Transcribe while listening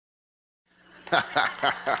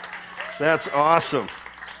That's awesome.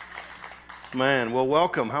 Man, well,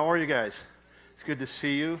 welcome. How are you guys? It's good to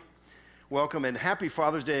see you. Welcome and happy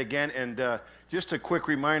Father's Day again. And just a quick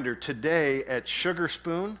reminder, today at Sugar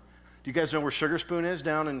Spoon, do you guys know where Sugar Spoon is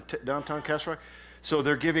down in downtown Castle Rock? So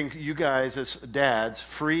they're giving you guys as dads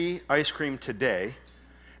free ice cream today.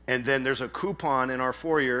 And then there's a coupon in our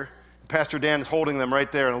foyer. Pastor Dan is holding them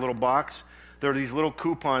right there in a little box. There are these little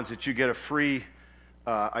coupons that you get a free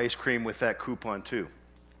ice cream with that coupon too.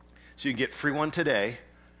 So you can get free one today.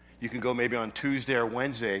 You can go maybe on Tuesday or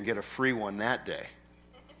Wednesday and get a free one that day.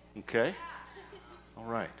 Okay? All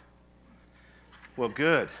right. Well,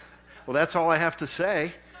 good. Well, that's all I have to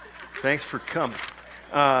say. Thanks for coming.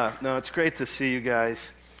 No, it's great to see you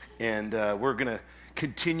guys. And we're going to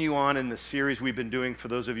continue on in the series we've been doing, for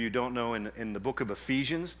those of you who don't know, in the book of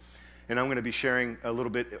Ephesians. And I'm going to be sharing a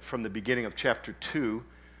little bit from the beginning of chapter 2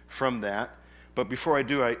 from that. But before I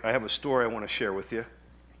do, I have a story I want to share with you.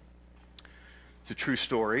 It's a true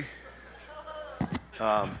story.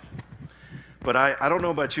 But I don't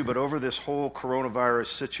know about you, but over this whole coronavirus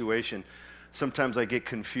situation, sometimes I get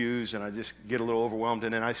confused and I just get a little overwhelmed.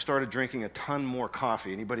 And then I started drinking a ton more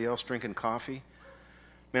coffee. Anybody else drinking coffee?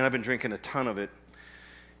 Man, I've been drinking a ton of it.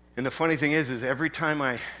 And the funny thing is every time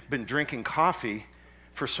I've been drinking coffee,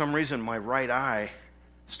 for some reason my right eye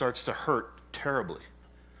starts to hurt terribly.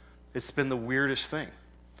 It's been the weirdest thing.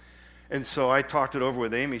 And so I talked it over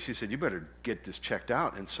with Amy. She said, you better get this checked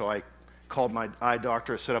out. And so I called my eye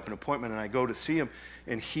doctor, set up an appointment, and I go to see him.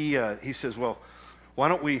 And he says, well, why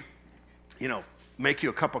don't we, make you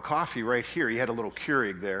a cup of coffee right here. He had a little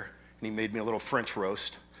Keurig there, and he made me a little French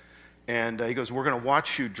roast. And he goes, we're going to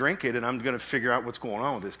watch you drink it, and I'm going to figure out what's going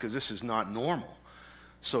on with this, because this is not normal.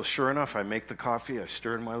 So sure enough, I make the coffee, I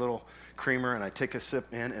stir in my little creamer, and I take a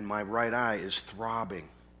sip in, and my right eye is throbbing.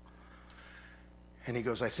 And he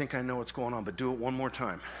goes, I think I know what's going on, but do it one more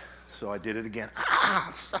time. So I did it again.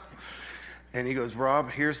 And he goes,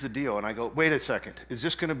 Rob, here's the deal. And I go, wait a second. Is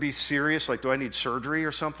this going to be serious? Like, do I need surgery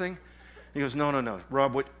or something? He goes, no.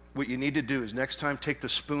 Rob, what you need to do is next time take the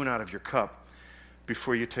spoon out of your cup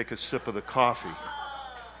before you take a sip of the coffee.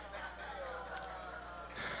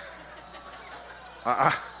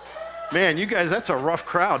 Man, you guys, that's a rough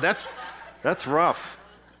crowd. That's rough.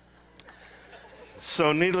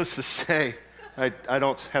 So needless to say, I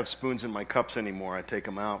don't have spoons in my cups anymore. I take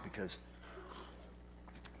them out because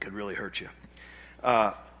it could really hurt you.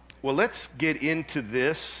 Well, let's get into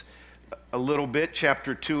this a little bit,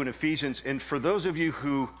 chapter 2 in Ephesians. And for those of you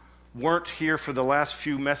who weren't here for the last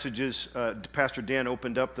few messages, Pastor Dan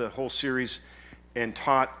opened up the whole series and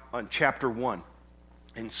taught on chapter 1.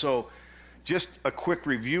 And so just a quick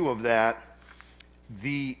review of that.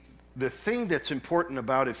 The thing that's important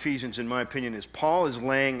about Ephesians, in my opinion, is Paul is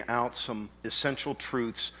laying out some essential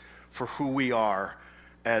truths for who we are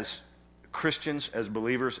as Christians, as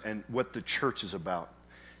believers, and what the church is about.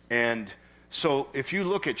 And so if you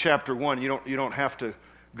look at chapter 1, you don't have to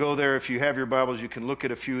go there. If you have your Bibles, you can look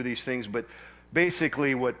at a few of these things. But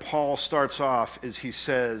basically what Paul starts off is he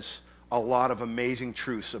says a lot of amazing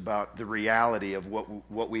truths about the reality of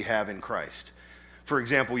what we have in Christ. For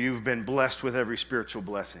example, you've been blessed with every spiritual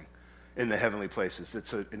blessing in the heavenly places.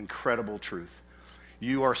 It's an incredible truth.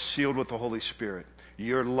 You are sealed with the Holy Spirit.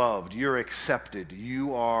 You're loved. You're accepted.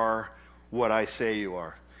 You are what I say you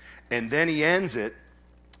are. And then he ends it,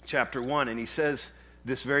 chapter 1, and he says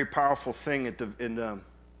this very powerful thing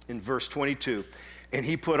in verse 22. And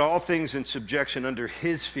he put all things in subjection under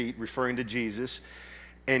his feet, referring to Jesus,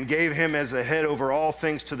 and gave him as the head over all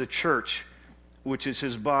things to the church, which is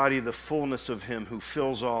his body, the fullness of him who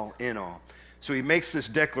fills all in all. So he makes this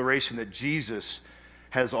declaration that Jesus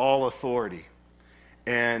has all authority,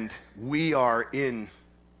 and we are in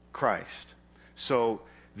Christ. So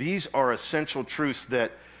these are essential truths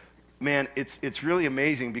that, man, it's really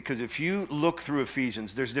amazing, because if you look through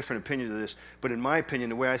Ephesians, there's different opinions of this, but in my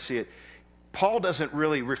opinion, the way I see it, Paul doesn't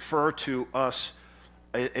really refer to us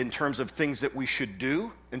in terms of things that we should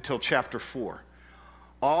do until chapter 4.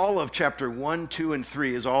 All of chapter 1, 2, and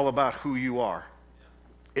 3 is all about who you are.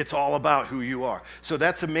 It's all about who you are. So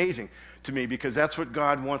that's amazing to me, because that's what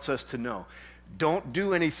God wants us to know. Don't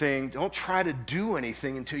do anything, don't try to do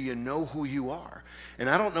anything until you know who you are. And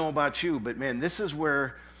I don't know about you, but man, this is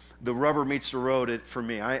where the rubber meets the road for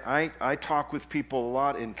me. I talk with people a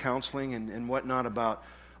lot in counseling and whatnot about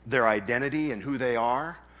their identity and who they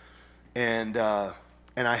are. And I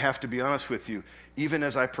have to be honest with you, even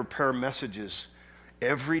as I prepare messages,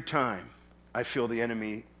 every time I feel the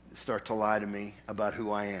enemy start to lie to me about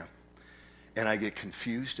who I am. And I get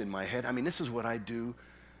confused in my head. I mean, this is what I do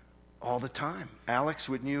all the time. Alex,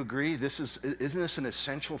 wouldn't you agree? Isn't this an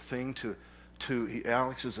essential thing to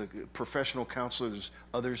Alex is a professional counselor, there's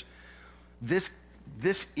others. This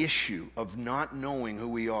issue of not knowing who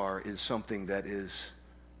we are is something that is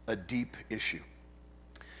a deep issue.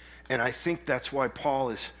 And I think that's why Paul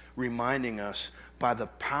is reminding us, by the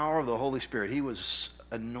power of the Holy Spirit, he was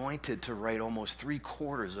anointed to write almost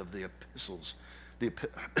 3/4 of the epistles, the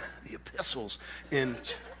epistles in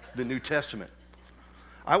the New Testament.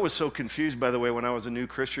 I was so confused, by the way, when I was a new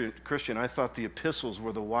Christian, I thought the epistles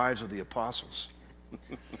were the wives of the apostles.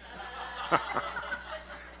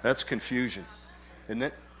 That's confusion, isn't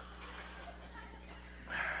it?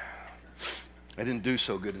 I didn't do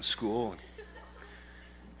so good in school.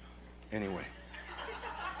 Anyway,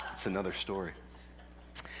 it's another story.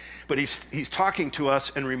 But he's talking to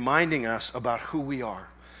us and reminding us about who we are.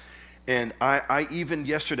 And I even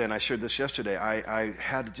yesterday, and I shared this yesterday, I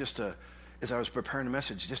had just as I was preparing the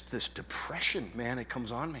message, just this depression, man, it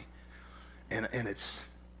comes on me. And it's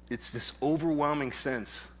this overwhelming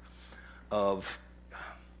sense of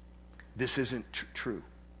this isn't true.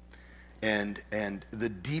 And the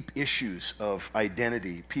deep issues of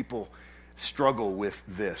identity, people struggle with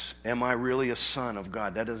this. Am I really a son of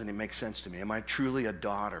God? That doesn't even make sense to me. Am I truly a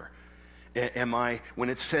daughter? Am I, when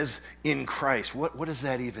it says in Christ, what does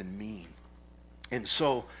that even mean? And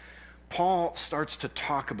so Paul starts to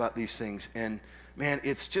talk about these things, and man,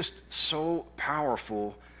 it's just so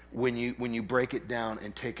powerful when you break it down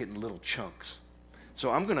and take it in little chunks.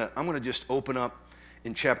 So I'm gonna just open up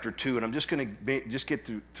in chapter 2, and I'm just gonna get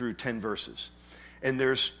through 10 verses. And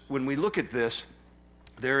when we look at this,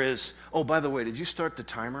 there is, oh, by the way, did you start the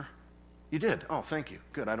timer? You did. Oh, thank you.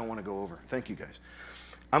 Good. I don't want to go over. Thank you, guys.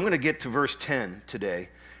 I'm going to get to verse 10 today,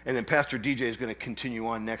 and then Pastor DJ is going to continue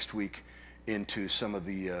on next week into some of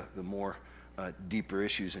the more deeper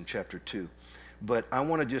issues in chapter 2. But I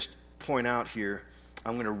want to just point out here,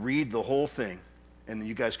 I'm going to read the whole thing, and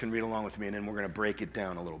you guys can read along with me, and then we're going to break it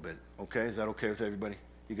down a little bit. Okay? Is that okay with everybody?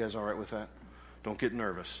 You guys all right with that? Don't get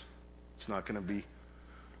nervous. It's not going to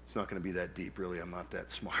be that deep, really. I'm not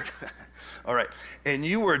that smart. All right. And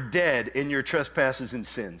you were dead in your trespasses and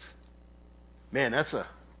sins. Man, that's a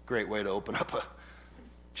great way to open up a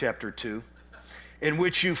chapter 2. In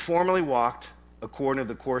which you formerly walked according to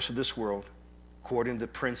the course of this world, according to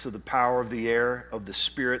the prince of the power of the air, of the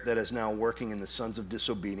spirit that is now working in the sons of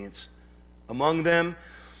disobedience. Among them,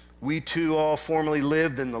 we too all formerly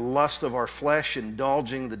lived in the lust of our flesh,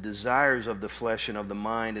 indulging the desires of the flesh and of the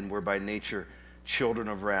mind, and were by nature children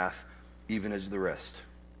of wrath, even as the rest.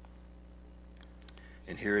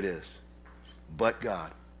 And here it is. But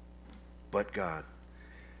God,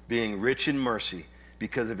 being rich in mercy,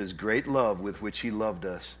 because of his great love with which he loved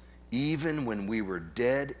us, even when we were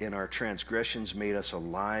dead in our transgressions, made us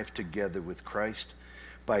alive together with Christ.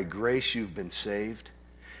 By grace you've been saved,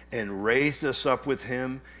 and raised us up with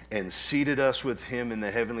him, and seated us with him in the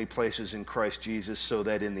heavenly places in Christ Jesus, so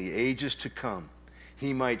that in the ages to come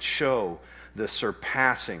he might show the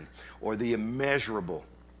surpassing or the immeasurable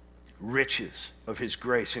riches of his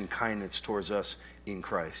grace and kindness towards us in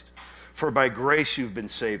Christ. For by grace you've been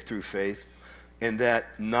saved through faith, and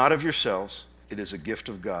that not of yourselves, it is a gift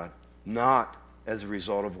of God, not as a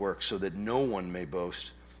result of works, so that no one may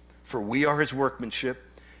boast. For we are his workmanship,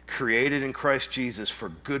 created in Christ Jesus for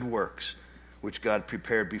good works, which God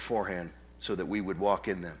prepared beforehand so that we would walk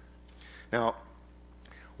in them. Now,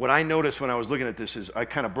 what I noticed when I was looking at this is I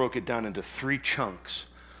kind of broke it down into 3 chunks.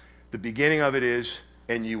 The beginning of it is,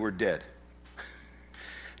 and you were dead.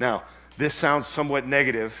 Now, this sounds somewhat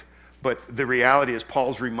negative, but the reality is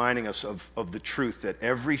Paul's reminding us of the truth that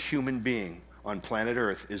every human being on planet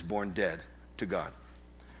Earth is born dead to God.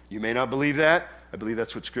 You may not believe that. I believe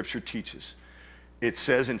that's what Scripture teaches. It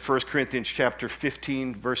says in 1 Corinthians chapter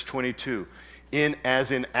 15, verse 22, as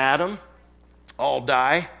in Adam all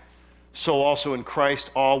die, so also in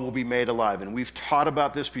Christ all will be made alive. And we've taught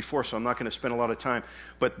about this before, so I'm not going to spend a lot of time.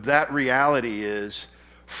 But that reality is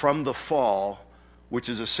from the fall, which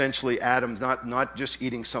is essentially Adam not just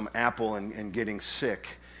eating some apple and getting sick.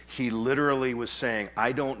 He literally was saying,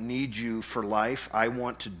 I don't need you for life. I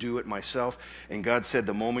want to do it myself. And God said,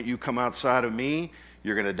 the moment you come outside of me,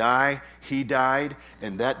 you're going to die. He died,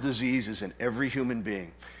 and that disease is in every human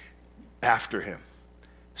being after him.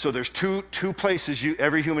 So there's two places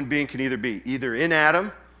every human being can either be, either in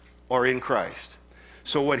Adam or in Christ.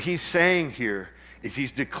 So what he's saying here is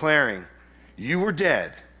he's declaring, you were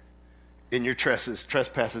dead in your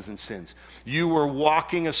trespasses and sins. You were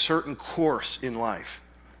walking a certain course in life.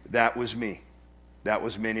 That was me. That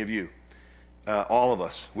was many of you. All of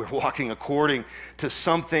us. We're walking according to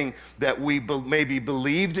something that we maybe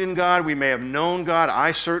believed in God. We may have known God.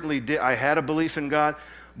 I certainly did. I had a belief in God.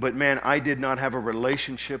 But man, I did not have a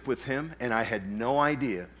relationship with him, and I had no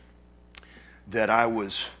idea that I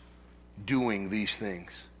was doing these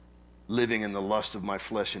things, living in the lust of my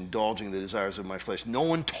flesh, indulging the desires of my flesh. No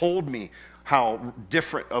one told me how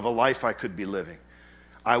different of a life I could be living.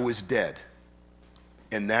 I was dead.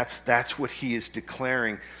 And that's what he is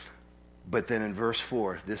declaring. But then in verse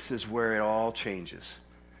 4, this is where it all changes.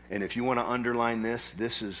 And if you want to underline this,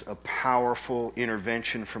 this is a powerful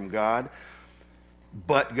intervention from God.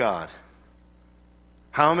 But God.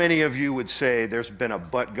 How many of you would say there's been a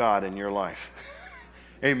but God in your life?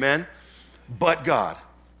 Amen? But God.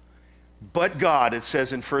 But God, it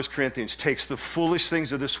says in 1 Corinthians, takes the foolish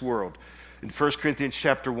things of this world. In 1 Corinthians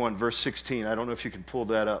chapter 1, verse 16. I don't know if you can pull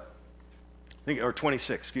that up. Or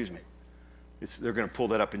 26, excuse me. They're going to pull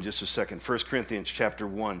that up in just a second. 1 Corinthians chapter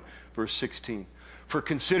 1, verse 16. For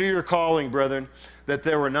consider your calling, brethren, that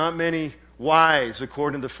there were not many wise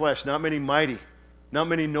according to the flesh, not many mighty, not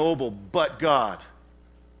many noble, but God.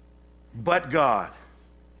 But God.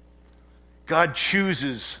 God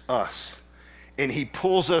chooses us. And he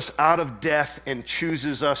pulls us out of death and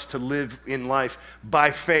chooses us to live in life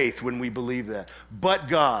by faith when we believe that. But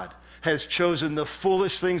God has chosen the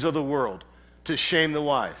foolish things of the world to shame the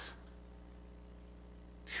wise.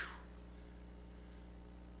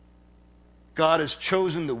 God has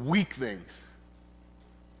chosen the weak things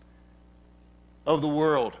of the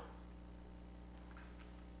world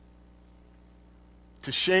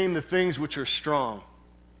to shame the things which are strong.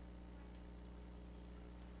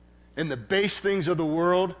 And the base things of the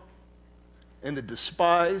world and the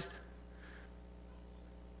despised.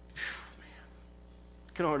 Man,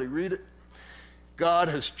 I can hardly read it. God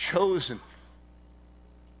has chosen.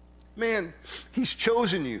 Man, he's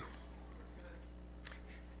chosen you.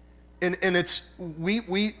 And it's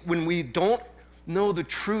when we don't know the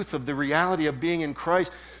truth of the reality of being in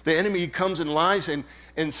Christ, the enemy comes and lies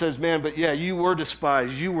and says, man, but yeah, you were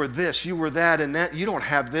despised, you were this, you were that, and that, you don't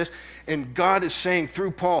have this. And God is saying through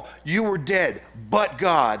Paul, you were dead, but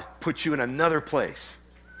God put you in another place.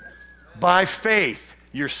 By faith,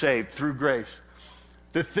 you're saved through grace.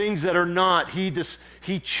 The things that are not, he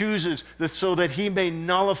chooses so that he may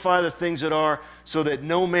nullify the things that are, so that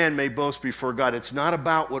no man may boast before God. It's not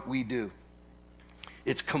about what we do.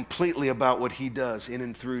 It's completely about what he does in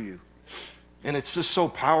and through you. And it's just so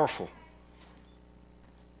powerful.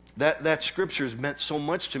 That scripture has meant so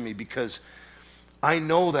much to me because I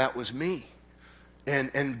know that was me.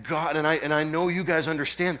 And God, and I know you guys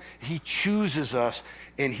understand, he chooses us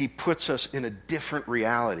and he puts us in a different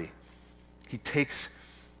reality. He takes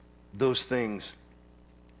those things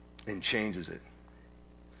and changes it.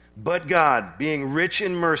 But God, being rich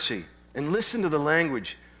in mercy, and listen to the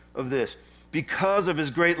language of this, because of his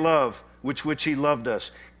great love, which he loved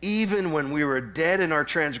us, even when we were dead in our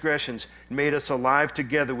transgressions, made us alive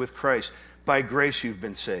together with Christ. By grace you've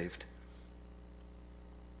been saved.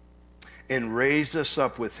 And raised us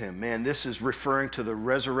up with him. Man, this is referring to the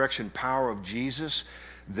resurrection power of Jesus,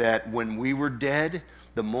 that when we were dead,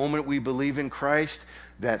 the moment we believe in Christ,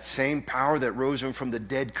 that same power that rose him from the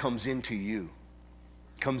dead comes into you,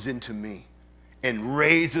 comes into me, and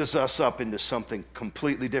raises us up into something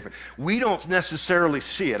completely different. We don't necessarily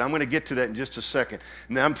see it. I'm going to get to that in just a second.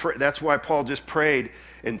 And that's why Paul just prayed,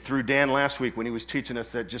 and through Dan last week when he was teaching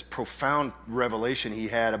us that just profound revelation he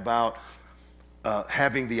had about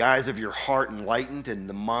having the eyes of your heart enlightened and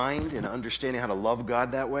the mind and understanding how to love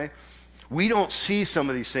God that way. We don't see some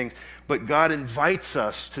of these things, but God invites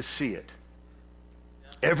us to see it.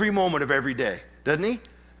 Every moment of every day, doesn't he?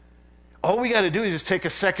 All we got to do is just take a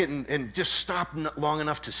second and just stop long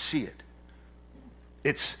enough to see it.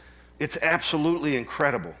 It's absolutely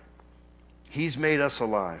incredible. He's made us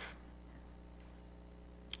alive.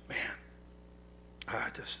 Man,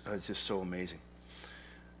 it's just so amazing.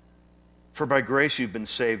 For by grace you've been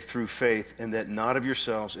saved through faith, and that not of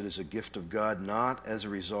yourselves, it is a gift of God, not as a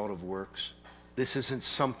result of works. This isn't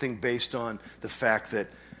something based on the fact that,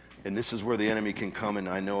 and this is where the enemy can come, and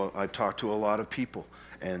I know I've talked to a lot of people,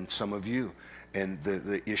 and some of you, and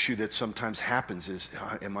the issue that sometimes happens is,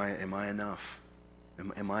 am I enough?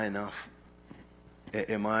 Am I enough?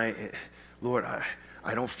 Lord,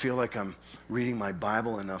 I don't feel like I'm reading my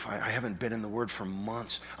Bible enough. I haven't been in the Word for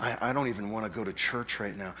months. I don't even want to go to church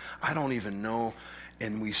right now. I don't even know.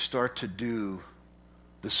 And we start to do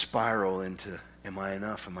the spiral into, am I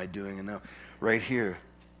enough? Am I doing enough? Right here,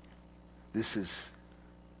 this is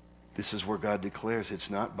where God declares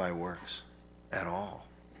it's not by works at all,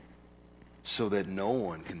 so that no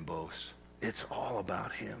one can boast. It's all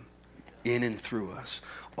about him, in and through us,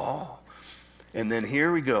 all. And then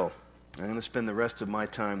here we go. I'm going to spend the rest of my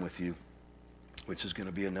time with you which is going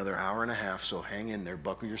to be another hour and a half, so hang in there,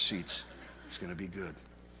 buckle your seats. It's going to be good.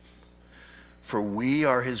 For we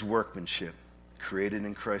are his workmanship, created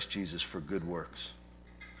in Christ Jesus for good works,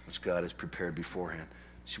 which God has prepared beforehand.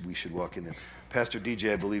 We should walk in them. Pastor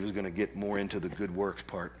DJ, I believe, is going to get more into the good works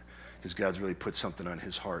part, because God's really put something on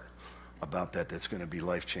his heart about that that's going to be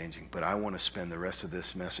life-changing. But I want to spend the rest of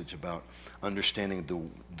this message about understanding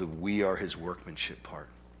the we are his workmanship part.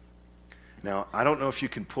 Now, I don't know if you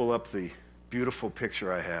can pull up the beautiful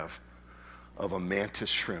picture I have of a mantis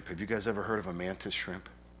shrimp. Have you guys ever heard of a mantis shrimp?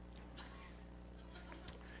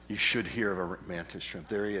 You should hear of a mantis shrimp.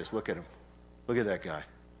 There he is. Look at him. Look at that guy.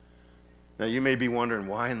 Now, you may be wondering,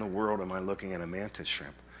 why in the world am I looking at a mantis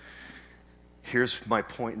shrimp? Here's my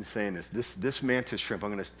point in saying this. This mantis shrimp,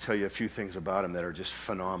 I'm going to tell you a few things about him that are just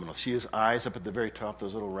phenomenal. See his eyes up at the very top,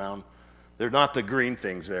 those little round? They're not the green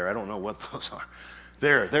things there. I don't know what those are.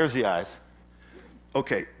 There's the eyes.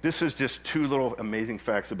 Okay, this is just two little amazing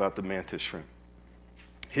facts about the mantis shrimp.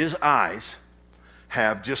 His eyes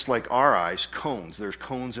have, just like our eyes, cones. There's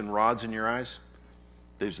cones and rods in your eyes.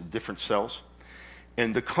 There's different cells.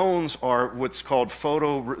 And the cones are what's called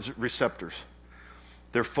photoreceptors.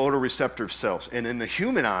 They're photoreceptive cells. And in the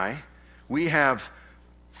human eye, we have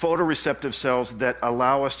photoreceptive cells that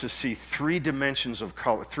allow us to see three dimensions of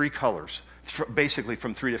color, three colors, basically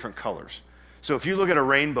from three different colors. So if you look at a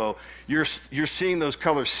rainbow, you're seeing those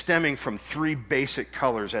colors stemming from three basic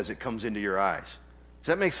colors as it comes into your eyes. Does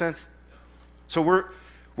that make sense? So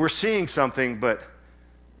we're seeing something, but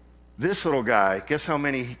this little guy, guess how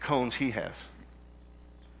many cones he has?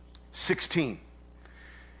 16.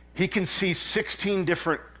 He can see 16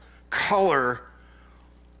 different color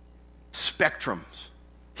spectrums.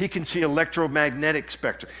 He can see electromagnetic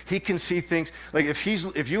spectrum. He can see things like if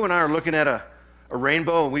you and I are looking at a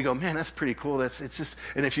rainbow and we go, man, that's pretty cool.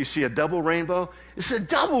 And if you see a double rainbow, it's a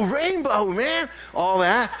double rainbow, man. All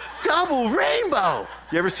that double rainbow.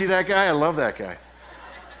 You ever see that guy? I love that guy.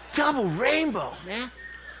 Double rainbow, man.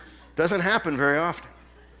 Doesn't happen very often.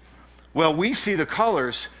 Well, we see the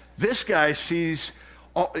colors. This guy sees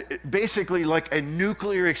basically like a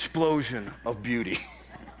nuclear explosion of beauty.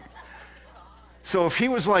 So if he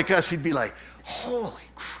was like us, he'd be like, holy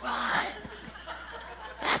crap,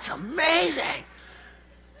 that's amazing.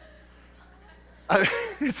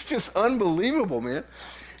 It's just unbelievable, man.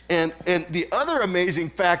 And the other amazing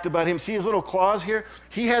fact about him, see his little claws here?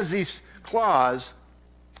 He has these claws,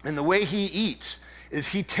 and the way he eats is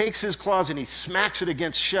he takes his claws and he smacks it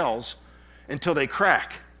against shells until they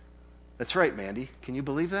crack. That's right, Mandy. Can you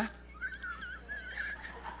believe that?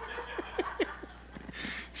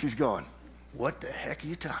 She's going, what the heck are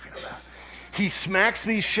you talking about? He smacks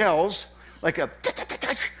these shells like a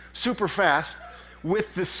super fast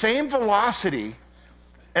with the same velocity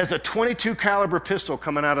as a .22 caliber pistol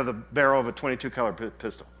coming out of the barrel of a .22 caliber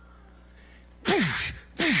pistol.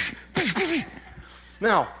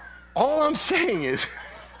 Now, all I'm saying is,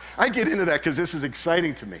 I get into that because this is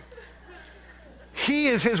exciting to me. He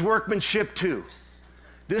is his workmanship too.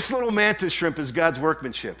 This little mantis shrimp is God's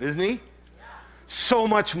workmanship, isn't he? Yeah. So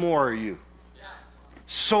much more are you. Yeah.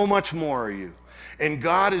 So much more are you. And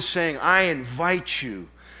God is saying, I invite you.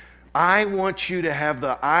 I want you to have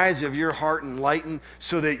the eyes of your heart enlightened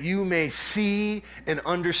so that you may see and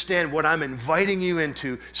understand what I'm inviting you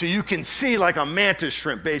into, so you can see like a mantis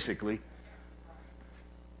shrimp, basically,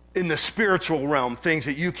 in the spiritual realm, things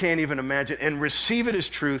that you can't even imagine, and receive it as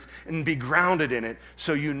truth and be grounded in it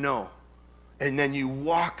so you know. And then you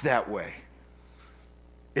walk that way.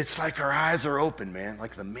 It's like our eyes are open, man,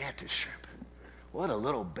 like the mantis shrimp. What a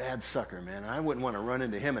little bad sucker, man. I wouldn't want to run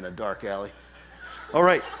into him in a dark alley. All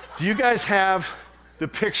right, do you guys have the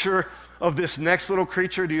picture of this next little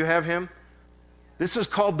creature? Do you have him? This is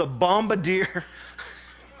called the bombardier.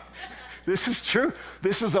 This is true.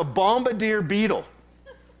 This is a bombardier beetle.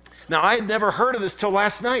 Now, I had never heard of this till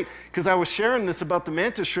last night because I was sharing this about the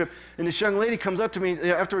mantis shrimp, and this young lady comes up to me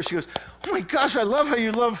afterwards. She goes, oh my gosh, I love how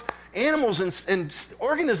you love animals and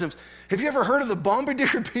organisms. Have you ever heard of the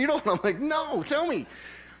bombardier beetle? And I'm like, no, tell me.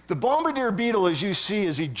 The bombardier beetle, as you see,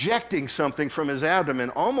 is ejecting something from his abdomen,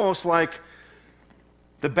 almost like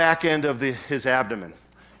the back end of his abdomen.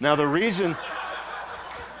 Now, the reason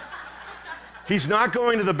he's not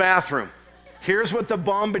going to the bathroom, here's what the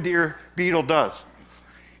bombardier beetle does.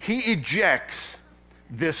 He ejects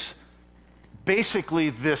basically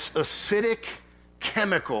this acidic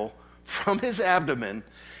chemical from his abdomen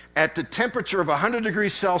at the temperature of 100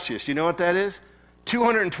 degrees Celsius. You know what that is?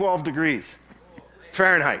 212 degrees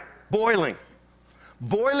Fahrenheit. Boiling.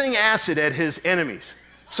 Boiling acid at his enemies.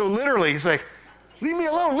 So literally, he's like, leave me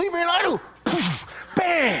alone, leave me alone.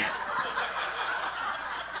 Bam!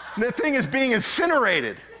 The thing is being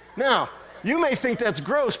incinerated. Now, you may think that's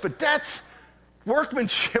gross, but that's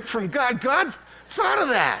workmanship from God. God thought of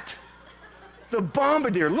that. The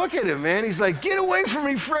bombardier, look at him, man. He's like, get away from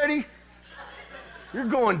me, Freddie. You're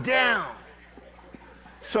going down.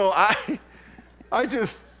 So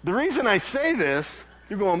the reason I say this,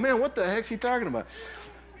 you're going, man, what the heck's he talking about?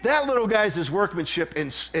 That little guy's his workmanship,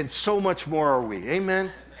 and so much more are we.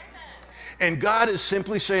 Amen? And God is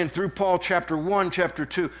simply saying through Paul chapter 1, chapter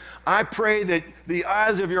 2, I pray that the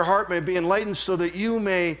eyes of your heart may be enlightened so that you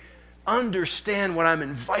may understand what I'm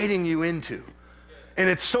inviting you into. And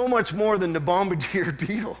it's so much more than the bombardier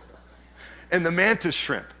beetle and the mantis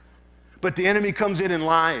shrimp. But the enemy comes in and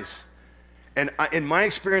lies. And in my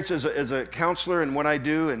experience as a counselor and what I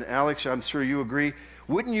do, and Alex, I'm sure you agree,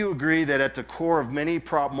 wouldn't you agree that at the core of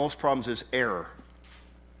most problems is error?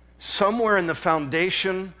 Somewhere in the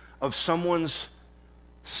foundation of someone's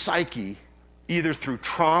psyche, either through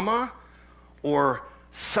trauma or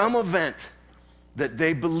some event that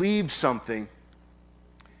they believed something,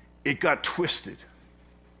 it got twisted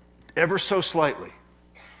ever so slightly.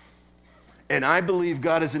 And I believe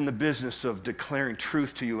God is in the business of declaring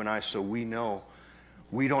truth to you and I so we know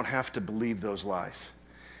we don't have to believe those lies.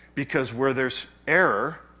 Because where there's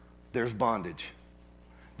error, there's bondage.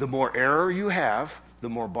 The more error you have, the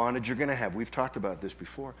more bondage you're going to have. We've talked about this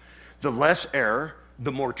before. The less error,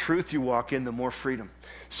 the more truth you walk in, the more freedom.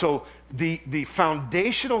 So the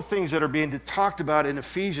foundational things that are being talked about in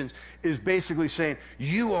Ephesians is basically saying,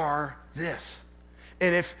 you are this.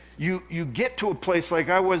 And if you get to a place like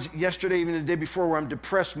I was yesterday, even the day before, where I'm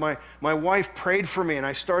depressed, my wife prayed for me, and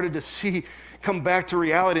I started to come back to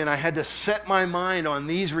reality, and I had to set my mind on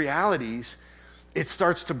these realities, it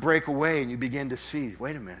starts to break away, and you begin to see,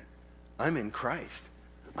 wait a minute, I'm in Christ.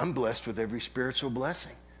 I'm blessed with every spiritual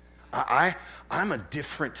blessing. I'm a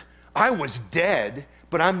different, I was dead,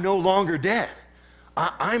 but I'm no longer dead.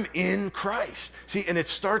 I'm in Christ. See, and it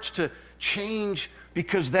starts to change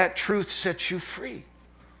because that truth sets you free.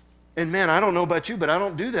 And man, I don't know about you, but I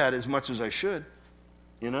don't do that as much as I should,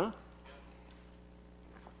 you know?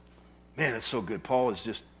 Man, it's so good. Paul is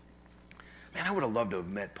just, man, I would have loved to have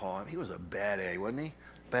met Paul. He was a bad A, wasn't he?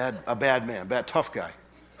 A bad man, tough guy.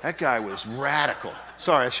 That guy was radical.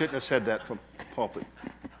 Sorry, I shouldn't have said that from pulpit.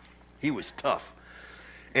 He was tough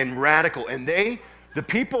and radical. And the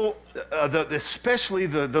people, especially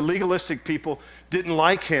the legalistic people, didn't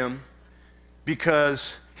like him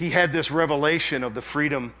because he had this revelation of the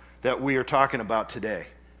freedom that we are talking about today.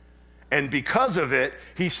 And because of it,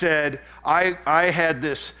 he said, I had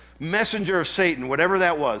this messenger of Satan, whatever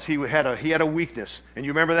that was. He had a weakness. And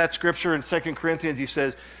you remember that scripture in 2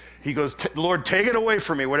 Corinthians? He goes, Lord, take it away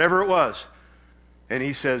from me, whatever it was. And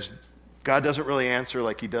he says, God doesn't really answer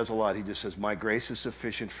like he does a lot. He just says, my grace is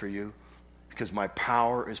sufficient for you because my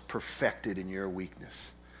power is perfected in your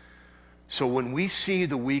weakness. So when we see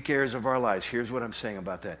the weak areas of our lives, here's what I'm saying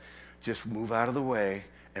about that. Just move out of the way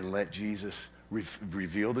and let Jesus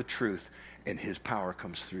reveal the truth, and his power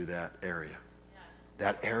comes through that area. Yes.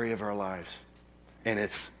 That area of our lives. And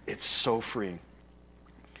it's so freeing.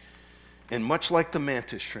 And much like the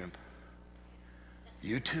mantis shrimp,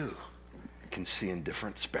 you too can see in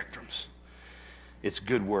different spectrums. It's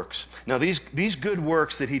good works. Now, these good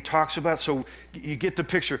works that he talks about, so you get the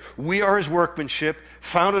picture. We are his workmanship,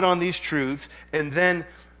 founded on these truths, and then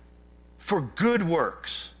for good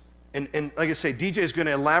works. And like I say, DJ is going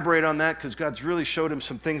to elaborate on that because God's really showed him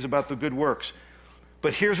some things about the good works.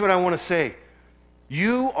 But here's what I want to say.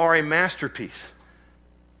 You are a masterpiece.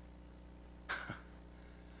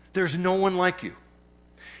 There's no one like you.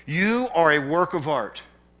 You are a work of art.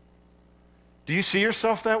 Do you see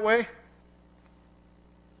yourself that way?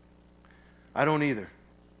 I don't either.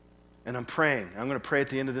 And I'm praying. I'm going to pray at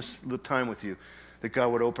the end of this time with you that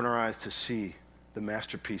God would open our eyes to see the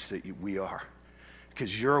masterpiece that we are.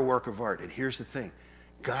 Because you're a work of art. And here's the thing.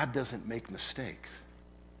 God doesn't make mistakes.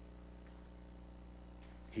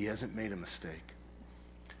 He hasn't made a mistake.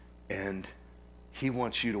 And he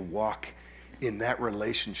wants you to walk in that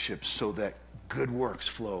relationship so that good works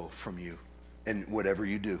flow from you. And whatever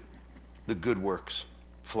you do, the good works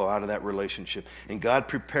flow out of that relationship. And God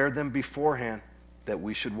prepared them beforehand that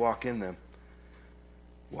we should walk in them.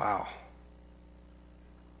 Wow.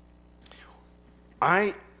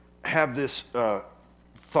 I have this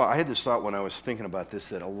I had this thought when I was thinking about this,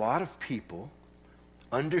 that a lot of people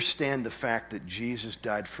understand the fact that Jesus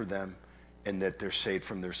died for them and that they're saved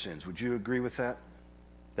from their sins. Would you agree with that?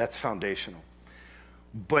 That's foundational.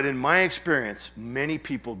 But in my experience, many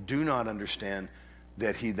people do not understand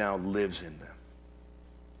that he now lives in them.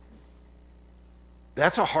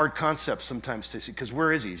 That's a hard concept sometimes to see, because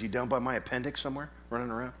where is he? Is he down by my appendix somewhere, running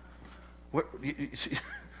around? What?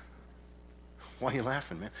 Why are you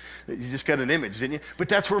laughing, man? You just got an image, didn't you? But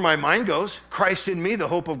that's where my mind goes. Christ in me, the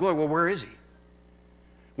hope of glory. Well, where is he?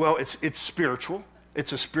 Well, it's spiritual.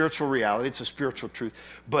 It's a spiritual reality. It's a spiritual truth.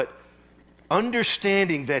 But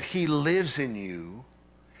understanding that he lives in you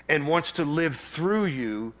and wants to live through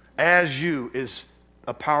you as you is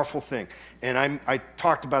a powerful thing. And I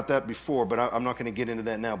talked about that before, but I'm not going to get into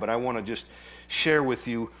that now. But I want to just share with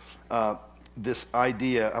you this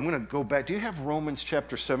idea. I'm going to go back. Do you have Romans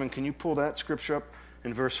chapter 7? Can you pull that scripture up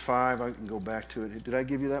in verse 5? I can go back to it. Did I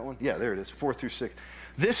give you that one? Yeah, there it is, 4 through 6.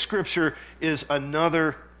 This scripture is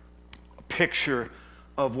another picture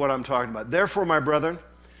of what I'm talking about. Therefore, my brethren,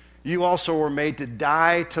 you also were made to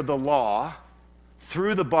die to the law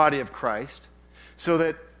through the body of Christ, so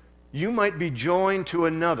that you might be joined to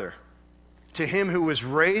another, to him who was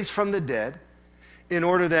raised from the dead, in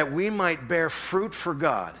order that we might bear fruit for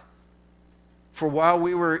God. For while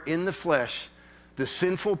we were in the flesh, the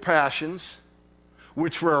sinful passions,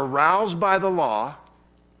 which were aroused by the law,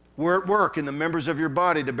 were at work in the members of your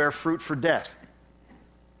body to bear fruit for death.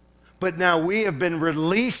 But now we have been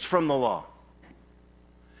released from the law,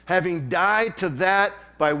 having died to that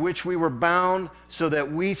by which we were bound, so that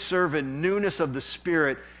we serve in newness of the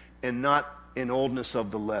Spirit and not in oldness of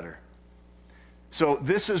the letter. So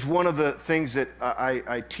this is one of the things that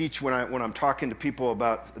I teach when I'm talking to people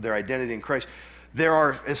about their identity in Christ. There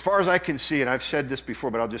are, as far as I can see, and I've said this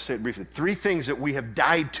before, but I'll just say it briefly, 3 things that we have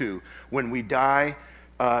died to when we die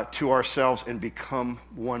to ourselves and become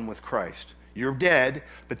one with Christ. You're dead,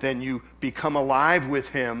 but then you become alive with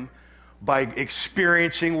him by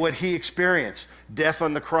experiencing what he experienced. Death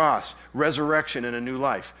on the cross, resurrection, and a new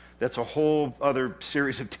life. That's a whole other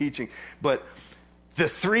series of teaching. But the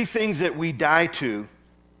 3 things that we die to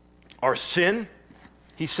are sin,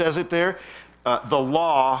 he says it there, the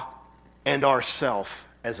law, and ourself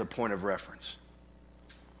as a point of reference.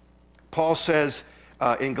 Paul says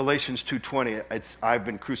in Galatians 2:20, I've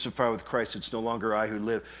been crucified with Christ. It's no longer I who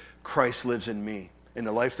live. Christ lives in me. In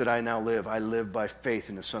the life that I now live, I live by faith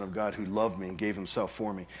in the Son of God who loved me and gave himself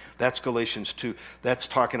for me. That's Galatians 2. That's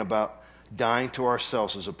talking about dying to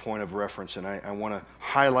ourselves as a point of reference. And I want to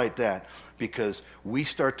highlight that because we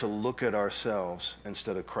start to look at ourselves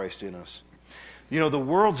instead of Christ in us. You know, the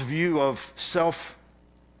world's view of self-worth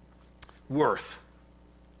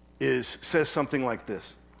says something like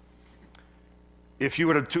this. If you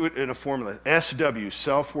were to do it in a formula, SW,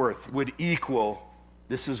 self-worth, would equal,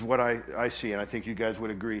 this is what I see, and I think you guys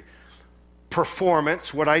would agree,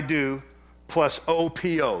 performance, what I do, plus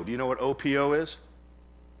OPO. Do you know what OPO is?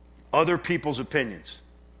 Other people's opinions.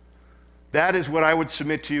 That is what I would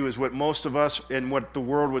submit to you is what most of us and what the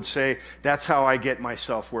world would say, that's how I get my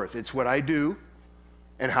self-worth. It's what I do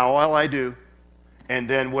and how well I do and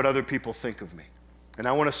then what other people think of me. And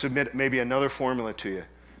I want to submit maybe another formula to you.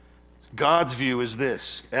 God's view is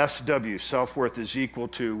this. SW, self-worth, is equal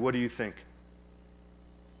to, what do you think?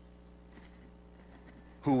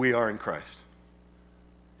 Who we are in Christ.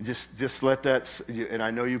 Just let that, and I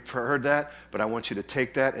know you've heard that, but I want you to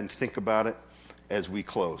take that and think about it as we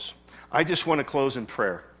close. I just want to close in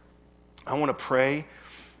prayer. I want to pray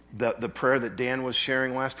the prayer that Dan was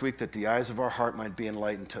sharing last week, that the eyes of our heart might be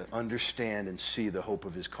enlightened to understand and see the hope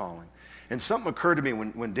of his calling. And something occurred to me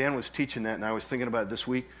when Dan was teaching that, and I was thinking about it this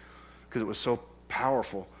week because it was so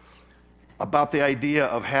powerful, about the idea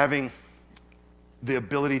of having the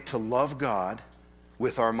ability to love God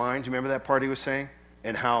with our minds. Remember that part he was saying?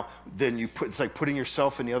 And how then it's like putting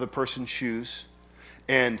yourself in the other person's shoes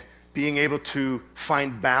and being able to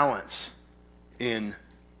find balance in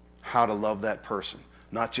how to love that person,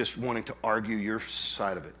 not just wanting to argue your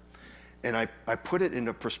side of it. And I put it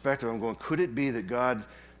into perspective. I'm going, could it be that God,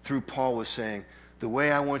 through Paul, was saying, the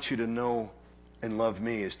way I want you to know and love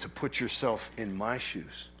me is to put yourself in my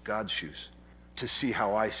shoes, God's shoes, to see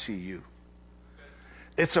how I see you.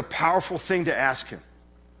 It's a powerful thing to ask him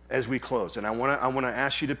as we close. And I want to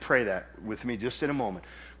ask you to pray that with me just in a moment.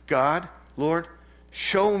 God, Lord,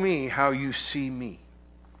 show me how you see me.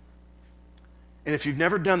 And if you've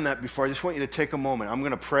never done that before, I just want you to take a moment. I'm going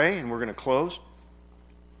to pray and we're going to close.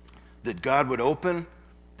 That God would open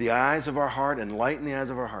the eyes of our heart and lighten the eyes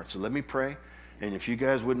of our heart. So let me pray. And if you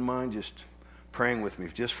guys wouldn't mind just praying with me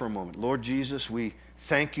just for a moment. Lord Jesus, we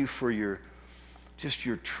thank you for your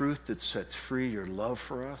truth that sets free, your love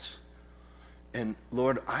for us. And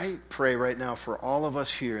Lord, I pray right now for all of us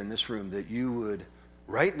here in this room that you would,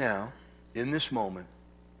 right now, in this moment,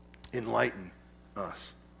 enlighten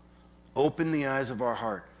us. Open the eyes of our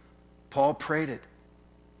heart. Paul prayed it.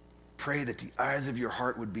 Pray that the eyes of your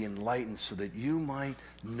heart would be enlightened so that you might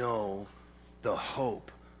know the hope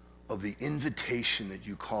of the invitation that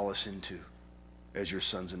you call us into as your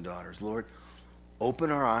sons and daughters. Lord,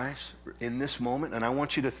 open our eyes in this moment, and I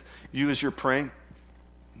want you to, you as you're praying,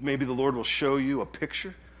 maybe the Lord will show you a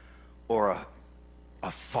picture or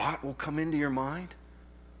a thought will come into your mind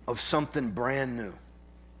of something brand new.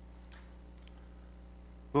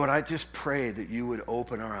 Lord, I just pray that you would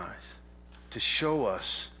open our eyes to show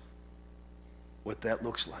us what that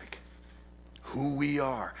looks like, who we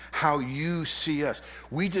are, how you see us.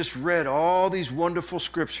 We just read all these wonderful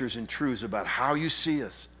scriptures and truths about how you see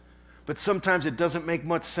us, but sometimes it doesn't make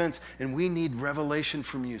much sense, and we need revelation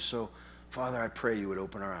from you. So, Father, I pray you would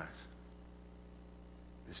open our eyes.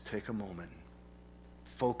 Just take a moment,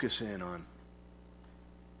 focus in on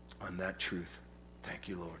that truth. Thank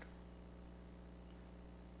you, Lord.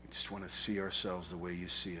 We just want to see ourselves the way you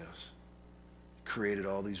see us. You created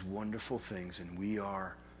all these wonderful things, and we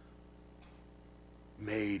are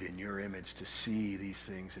made in your image to see these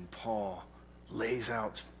things. And Paul lays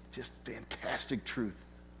out just fantastic truth.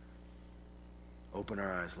 Open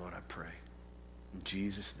our eyes, Lord, I pray. In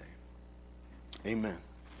Jesus' name. Amen.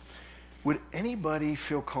 Would anybody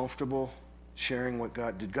feel comfortable sharing what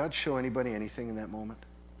God, did God show anybody anything in that moment?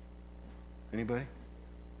 Anybody?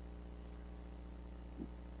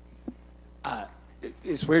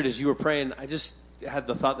 It's weird, as you were praying, I just had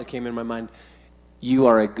the thought that came in my mind. You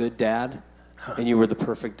are a good dad, and you were the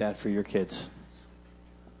perfect dad for your kids.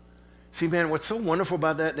 See, man, what's so wonderful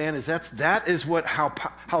about that, Dan, is that is what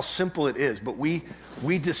how simple it is. But we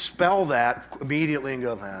dispel that immediately and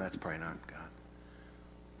go, that's probably not God.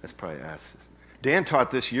 That's probably us. Dan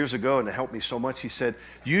taught this years ago, and it helped me so much. He said,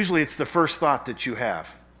 usually it's the first thought that you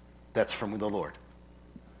have that's from the Lord.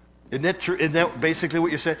 Isn't that true? Isn't that basically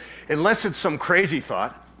what you're saying? Unless it's some crazy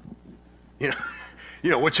thought,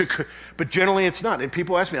 which it could, but generally it's not. And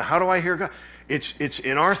people ask me, how do I hear God? It's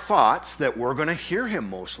in our thoughts that we're going to hear him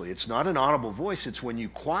mostly. It's not an audible voice. It's when you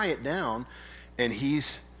quiet down and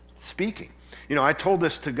he's speaking. I told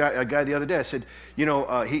this to a guy the other day. I said,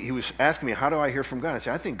 he was asking me, how do I hear from God? I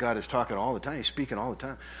said, I think God is talking all the time. He's speaking all the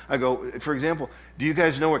time. I go, for example, do you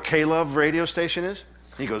guys know what K-Love radio station is?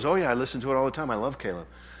 He goes, oh yeah, I listen to it all the time. I love K-Love.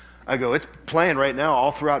 I go, it's playing right now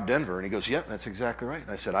all throughout Denver. And he goes, yep, that's exactly right.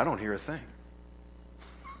 And I said, I don't hear a thing.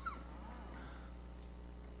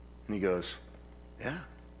 And he goes, yeah,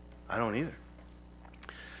 I don't either.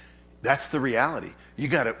 That's the reality. We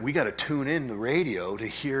got to tune in the radio to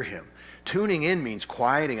hear him. Tuning in means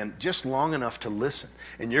quieting and just long enough to listen.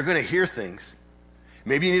 And you're going to hear things.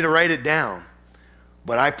 Maybe you need to write it down.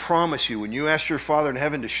 But I promise you, when you ask your Father in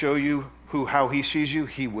heaven to show you how he sees you,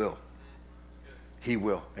 he will. He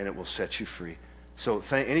will, and it will set you free. So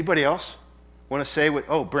anybody else want to say what?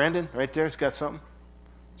 Oh, Brandon, right there, has got something.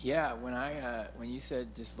 Yeah, when you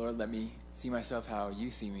said, just Lord, let me see myself how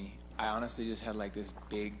you see me, I honestly just had like this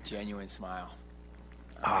big, genuine smile.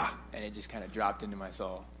 And it just kind of dropped into my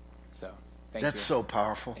soul. So, thank you. That's so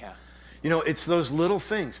powerful. Yeah. It's those little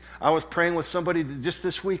things. I was praying with somebody just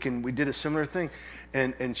this week, and we did a similar thing.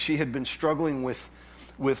 And she had been struggling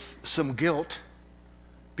with some guilt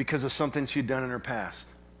because of something she'd done in her past.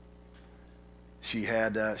 She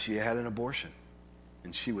had an abortion,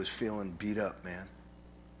 and she was feeling beat up, man.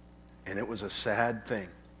 And it was a sad thing.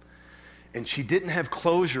 And she didn't have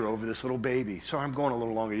closure over this little baby. Sorry, I'm going a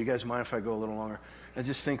little longer. You guys mind if I go a little longer? I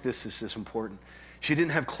just think this is just important. She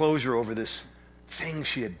didn't have closure over this thing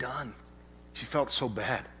she had done. She felt so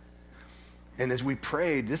bad. And as we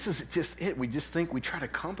prayed, this is just it. We just think we try to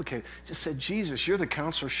complicate it. Just said, Jesus, you're the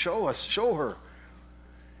counselor. Show her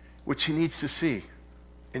what she needs to see.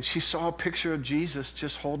 And she saw a picture of Jesus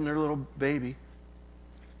just holding her little baby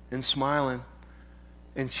and smiling.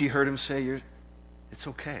 And she heard him say, it's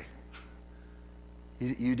okay.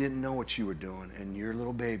 You didn't know what you were doing, and your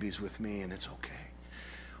little baby's with me, and it's okay.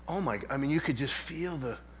 Oh my, you could just feel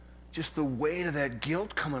the weight of that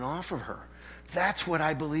guilt coming off of her. That's what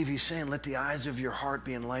I believe he's saying. Let the eyes of your heart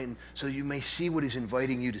be enlightened so you may see what he's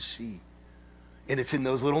inviting you to see. And it's in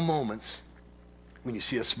those little moments when you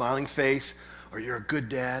see a smiling face, or you're a good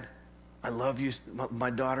dad, I love you, my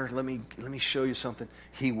daughter, let me show you something.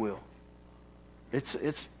 He will.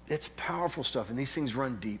 It's powerful stuff, and these things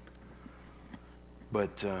run deep.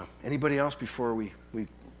 But anybody else before we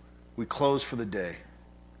close for the day?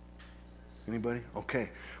 Anybody? Okay.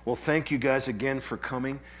 Well, thank you guys again for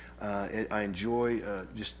coming. I enjoy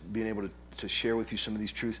just being able to share with you some of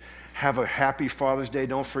these truths. Have a happy Father's Day.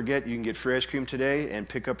 Don't forget, you can get free ice cream today and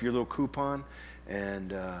pick up your little coupon.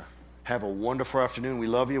 And have a wonderful afternoon. We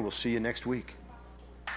love you. We'll see you next week.